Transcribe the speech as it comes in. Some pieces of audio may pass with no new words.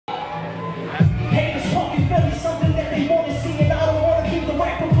Philly something that they want to see, and I don't want to be the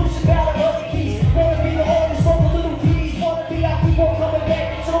rapper pushing out of other keys. Want to be the artist on the little keys. Want to be I keep on coming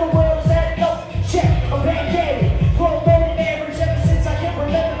back until the world's had enough. Check, I'm back at it. Grown rolling average ever since I can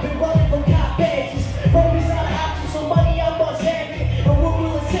remember. Been running from cop badges. Brothers out of options, so money I must have it. And what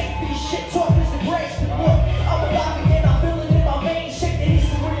will it take? These shit talkers to grasp it. Look, I'm alive again, I feel it in my veins. Shake that it's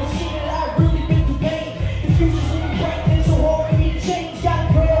the real shit that I've really been through pain. The future's looking bright, and so hard for me to change. Got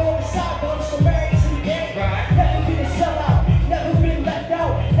a girl on the side, but I'm so married to the game. Never been a sellout, never been left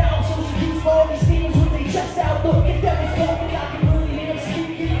out. Now I'm so seduced for all these demons with they chest out. Look, if that was talking, I can really hear them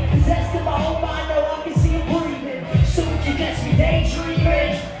speaking. Possessed in my own mind, know I can see them breathing. So if you catch me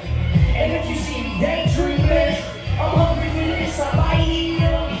daydreaming, and if you see me daydreaming, I'm hungry for this, I might eat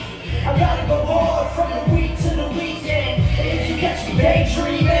them. I gotta go hard from the week to the weekend. And if you catch me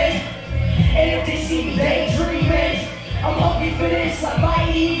daydreaming, and if they see me daydreaming, I'm hungry for this, I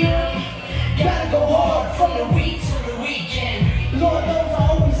might eat them. Gotta go hard from the week to the weekend. Lord knows I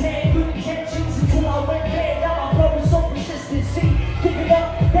always had good intentions until I went bad. Now my flow is so persistent. See, pick it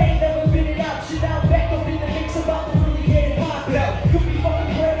up, they ain't never been an option. Now back up in the mix about to really get it poppin'. Could be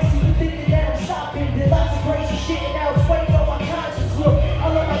fucking crazy, you thinking that I'm stopping. Did lots of crazy shit and now it's weighing on my conscience. Look, I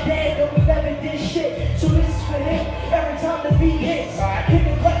love my dad, though we never did shit. So this is for him, every time the beat hits. Him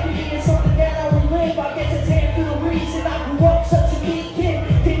and Black being something that I relive. I get to tan for the reason I grew up such a big kid.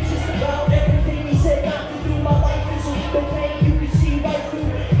 Think just about everything he said not to do. My life is a window pane you can see right through.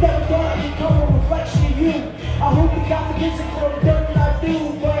 Never thought I'd become a reflection of you. I hope you got forgiven for the dirt that I do.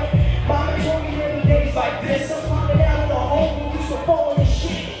 But mama told me every day's like this. I'm climbing out of the hole when we used to fall in this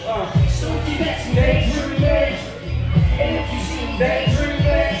shit. So if you catch me daydreaming, and if you see me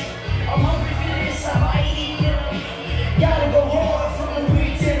daydreaming, I'm hungry for this, I might eat them. Gotta go hard from the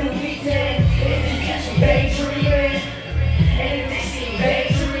week to the weekend. And if you catch me daydreaming, and if they see me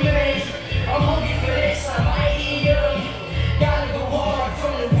daydreaming, I'm hungry for this, I might eat them. Gotta go hard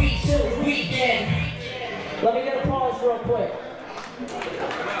from the week to the weekend. Let me get a pause real quick.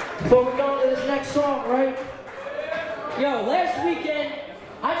 Before we go to this next song, right? Yo, last weekend,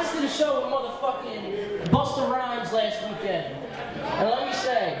 I just did a show with motherfucking Busta Rhymes last weekend. And let me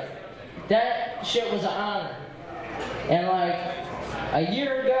say, that shit was an honor. And like, a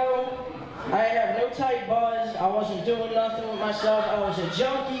year ago, I have no tight buzz. I wasn't doing nothing with myself. I was a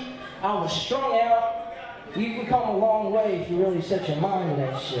junkie. I was strung out. You can come a long way if you really set your mind to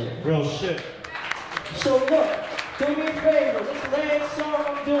that shit. Real shit. So look, do me a favor. This last song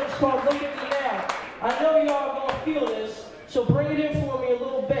I'm doing is called Look at Me Now. I know y'all gonna feel this, so bring it in for me a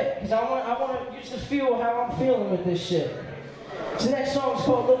little bit, because I want you to feel how I'm feeling with this shit. This next song is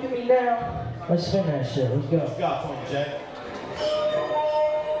called Look at Me Now. Let's spin that shit. Let's go. Let's go for me, Jay.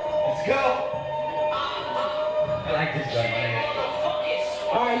 Let's go. I like this guy, man.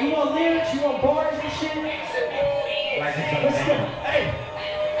 Alright, you want lyrics? You want bars and shit? I like this guy, Let's go. man. Hey.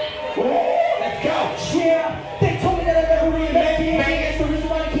 Let's go. Yeah, they told me that I never really make it. That's the reason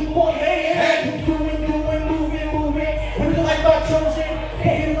why I keep on hating. Keep doing, moving. With the life I chosen.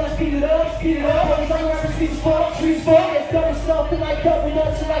 Hey, let's speed it up. All these other rappers speed as fuck. It's double stuff and like double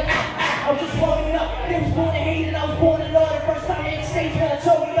nuts and like I'm just warming up. They was born to hate and I was born to love. The first time I hit the stage, man, I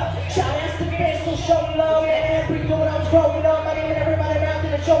told it up. Shout out to the fans, still showing love. Yeah, pretty good when I was growing up. I mean, everybody around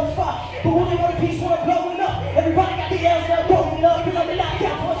in the show was fuck. But when they want a piece, when I'm blowing up, everybody got the L's now growing up. Cause I'm the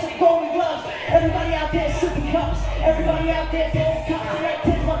knockout punch and golden gloves. Everybody out there sipping cups. Everybody out there throwing cups. And that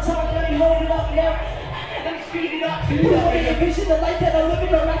takes my time, let me load it up now. Let me speed it up. You know the vision, the life that I'm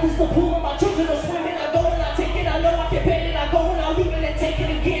living. The life is the pool and my children are swimming. I go and I take it. I know I can pay it. I go and I leave it and take it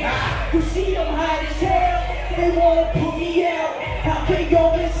again. You see them high as hell. They wanna put me out. How can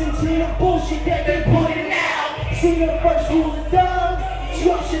y'all listen to the bullshit that they putting out? See the first rule of thumb.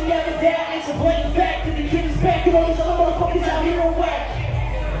 Trust should never down. It's a blatant fact that the kid is back and all these other motherfuckers out here on whack.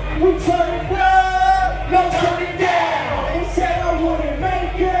 We turn it up, no turn it down. They said I wouldn't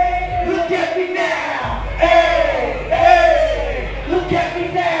make it. Look at me now. Hey, look at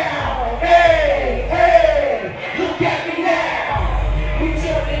me now. Hey, look at me now. We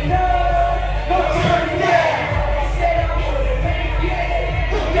turn it up, no turn it down. They said I wouldn't make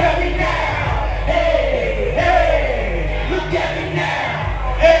it. Look at me now. Hey, look at me now.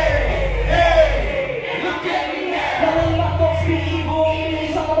 Hey, look at me now. Now let my thoughts be evil.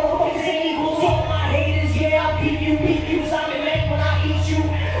 It's all motherfuckers evil. All my haters, yeah, I'll beat you. Simon Mack when I eat you.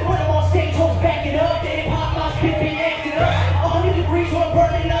 When I'm on stage, hoes back it up. Then pop my spit, been acting up. 100 degrees, when I'm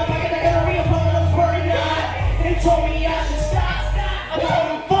burning up. I got that gonorrhea from when I was burning up. They told me I should stop. I told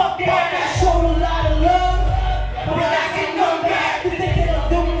them fuck that. I showed a lot of love, but I can come back. The things that I'm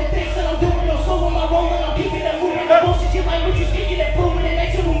doing, the things that I'm doing. No slow when I'm rolling, I'm keeping it moving. The bullshit, your language, you speaking that fluent. And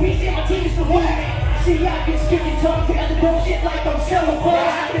next to the weeks, yeah, my team is the movement. See, I can speak in tongues, I got the bullshit like I'm selling buzz.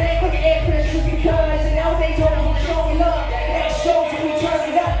 I can act like an air pressure because, and nowadays all of them showing up. X shows when we turn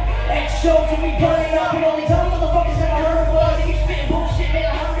it up, X shows when we burn it up. And only dumb motherfuckers that I heard was, and you spitting bullshit,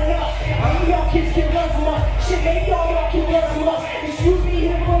 man, I heard it up. Maybe y'all kids can learn from us, shit, maybe y'all can learn from us. Excuse me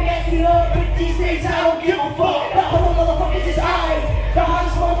here for acting up, but these days I don't give a fuck. The whole motherfuckers is I, the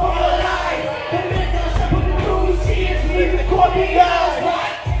hottest motherfucker alive. The minute that I step up in the room, you see it's me, record me guys. What?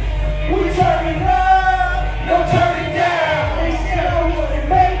 We turning up, no turning down. They said I wouldn't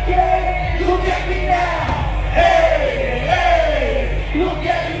make it. Look at me now. Hey, hey. Look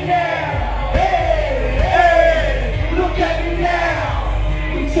at me now. Hey, hey. Look at me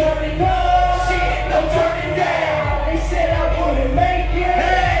now. We turning up, shit, no turning down. They said I wouldn't make it.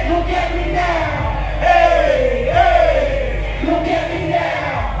 Hey, look at me now. Hey, hey. Look at me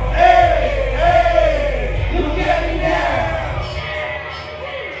now. Hey, hey. Look at me now.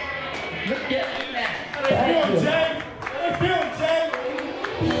 Look at me now. How you doing, Jay?